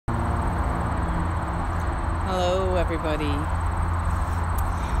everybody.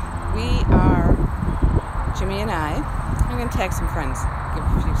 We are Jimmy and I. I'm going to tag some friends. Give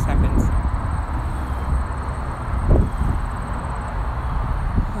a few seconds.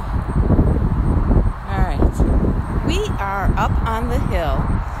 Alright. We are up on the hill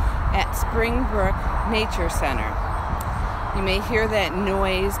at Springbrook Nature Center. You may hear that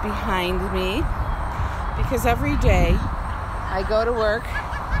noise behind me because every day I go to work,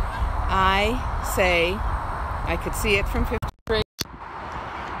 I say, I could see it from 50th grade,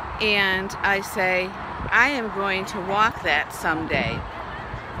 and I say, I am going to walk that someday.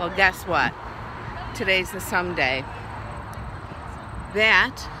 Well, guess what? Today's the someday.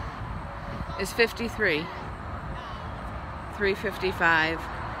 That is 53, 355,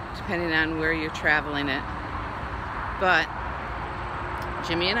 depending on where you're traveling it. But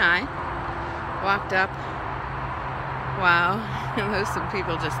Jimmy and I walked up. Wow, there's some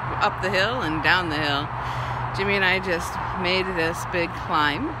people just up the hill and down the hill. Jimmy and I just made this big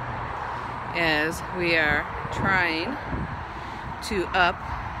climb as we are trying to up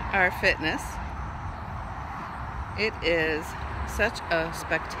our fitness. It is such a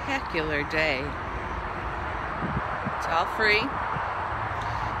spectacular day. It's all free,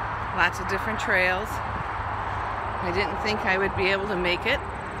 lots of different trails. I didn't think I would be able to make it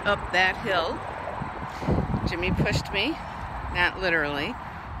up that hill. Jimmy pushed me, not literally,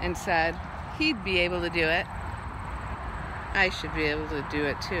 and said he'd be able to do it. I should be able to do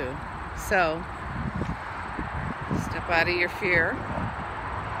it too. So, step out of your fear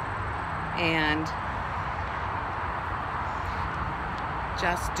and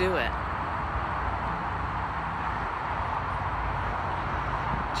just do it.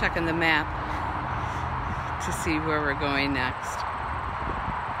 Checking the map to see where we're going next.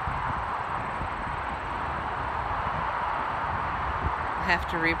 Have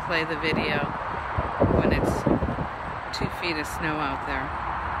to replay the video when it's 2 feet of snow out there.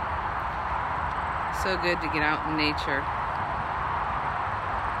 So good to get out in nature.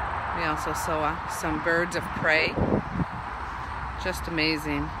 We also saw some birds of prey. Just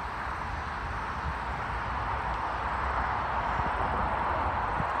amazing.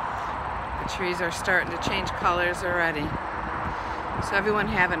 The trees are starting to change colors already. So everyone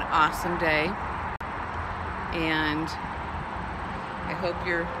have an awesome day, and I hope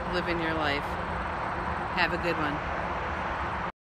you're living your life. Have a good one.